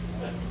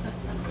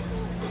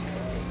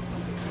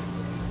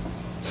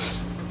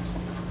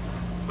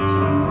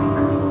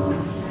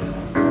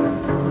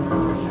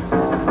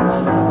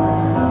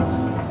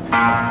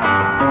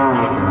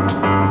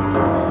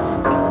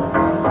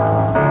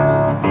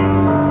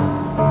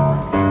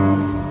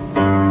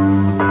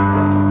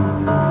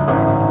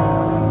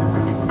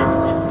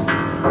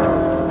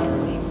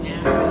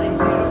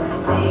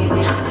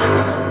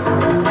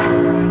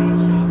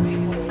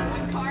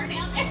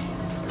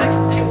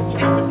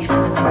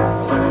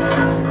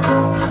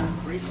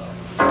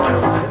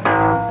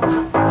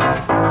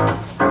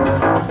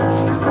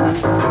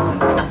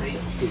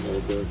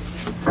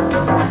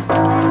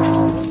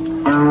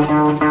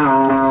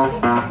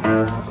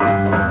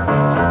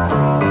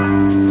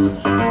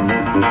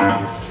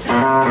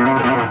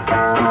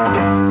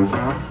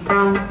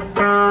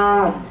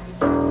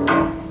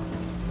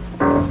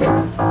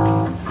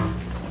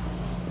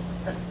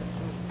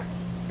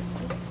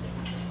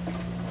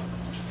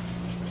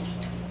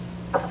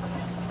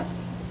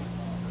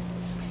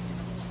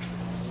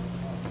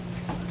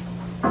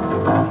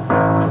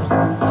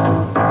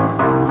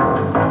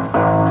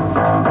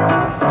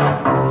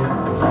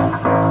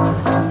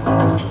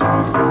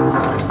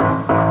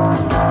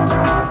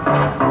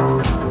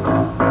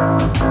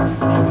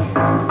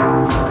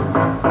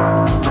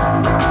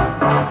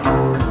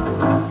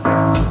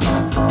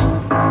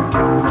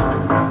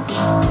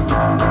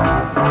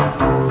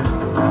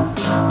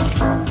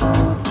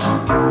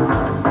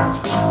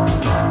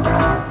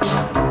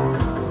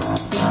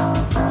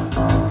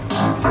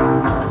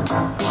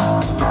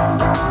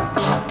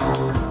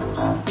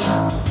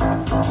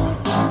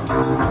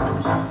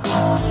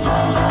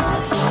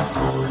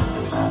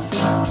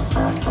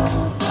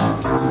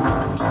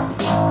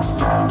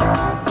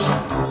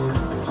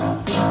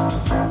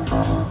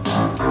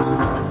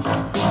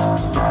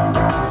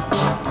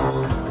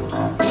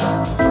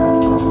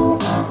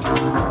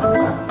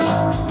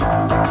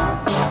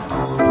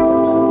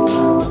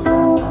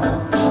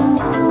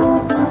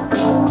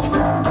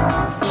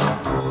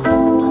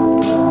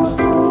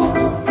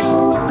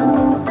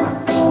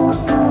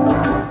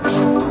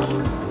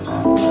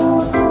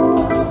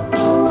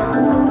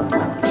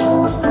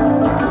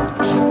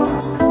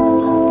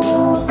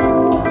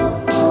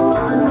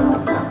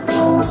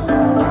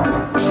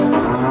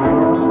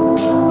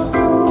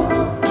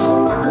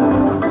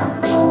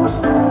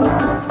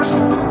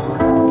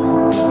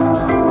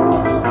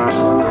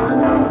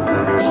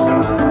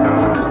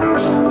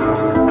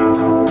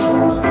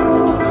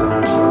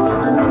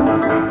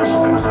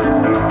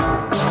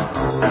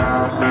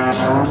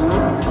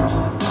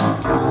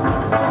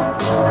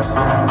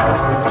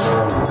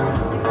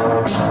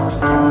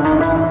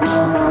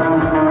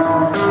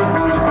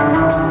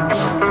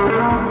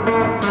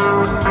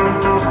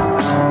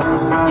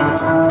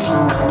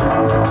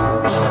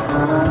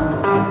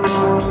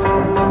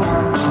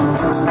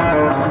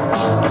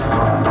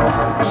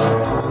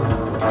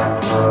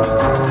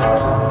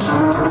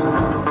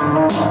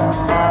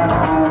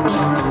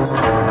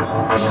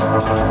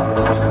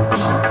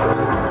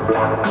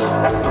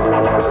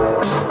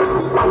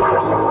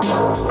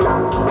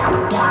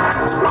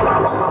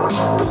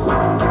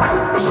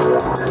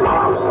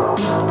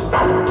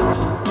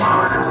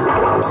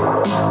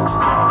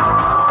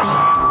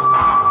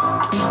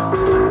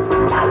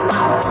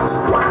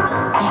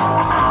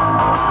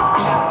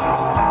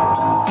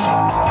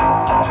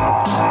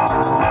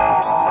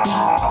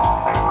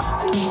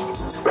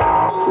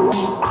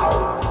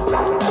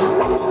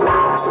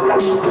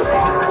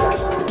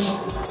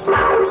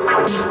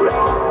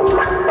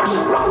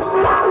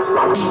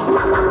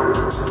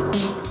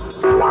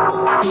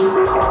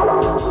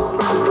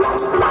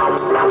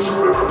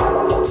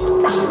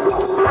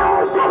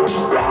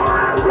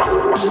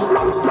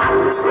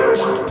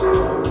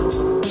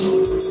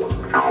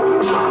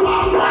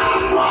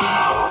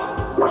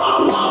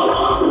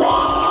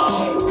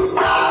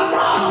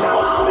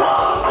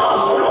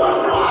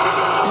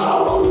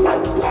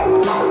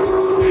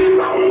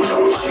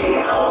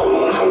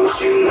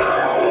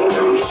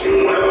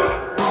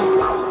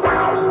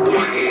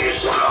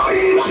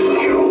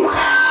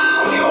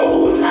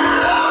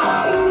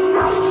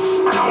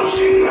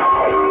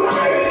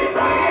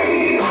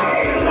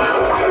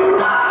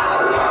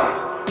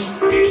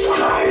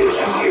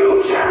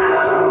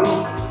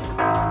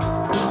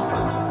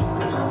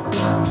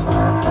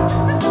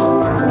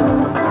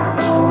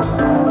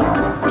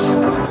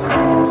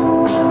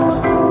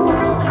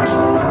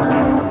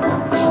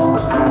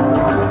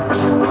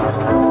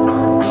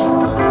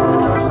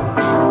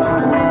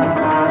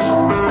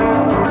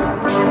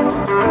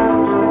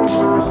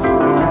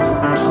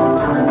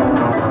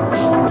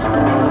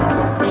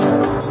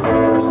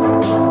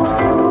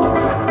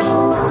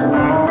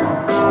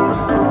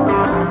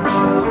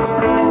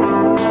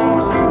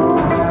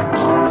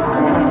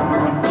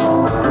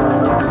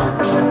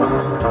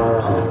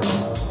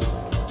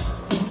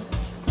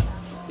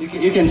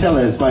 You can tell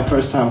it's my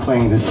first time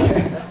playing this.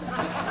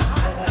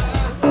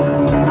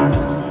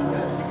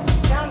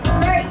 Sounds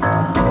great.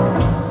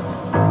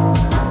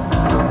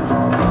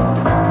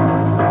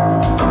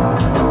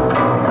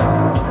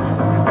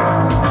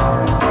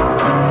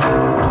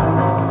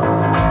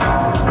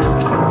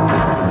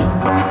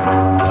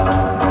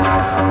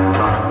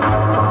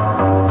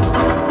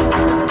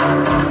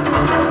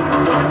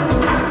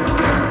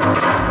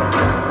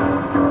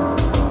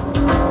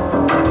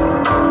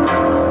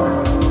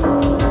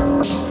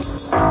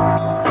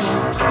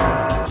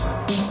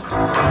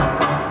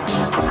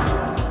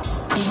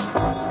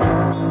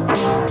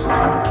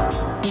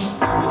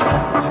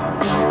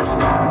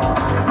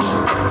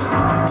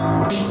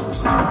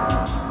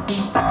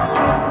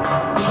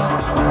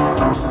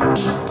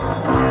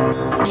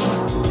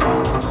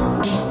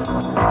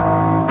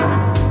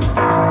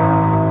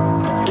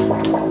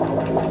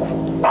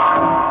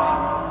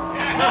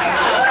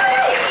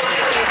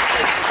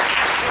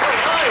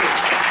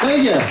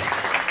 Thank you.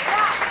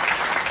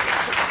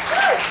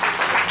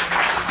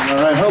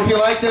 All right, hope you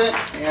liked it,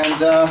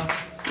 and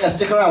yeah,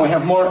 stick around. We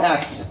have more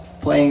acts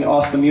playing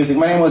awesome music.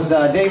 My name was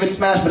David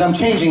Smash, but I'm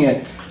changing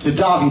it to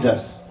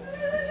Dovydas.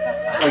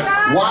 Like,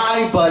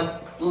 why?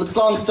 But it's a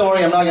long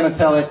story. I'm not going to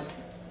tell it.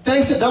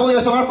 Thanks to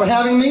WSOR for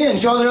having me.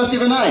 Enjoy the rest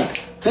of your night.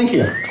 Thank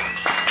you.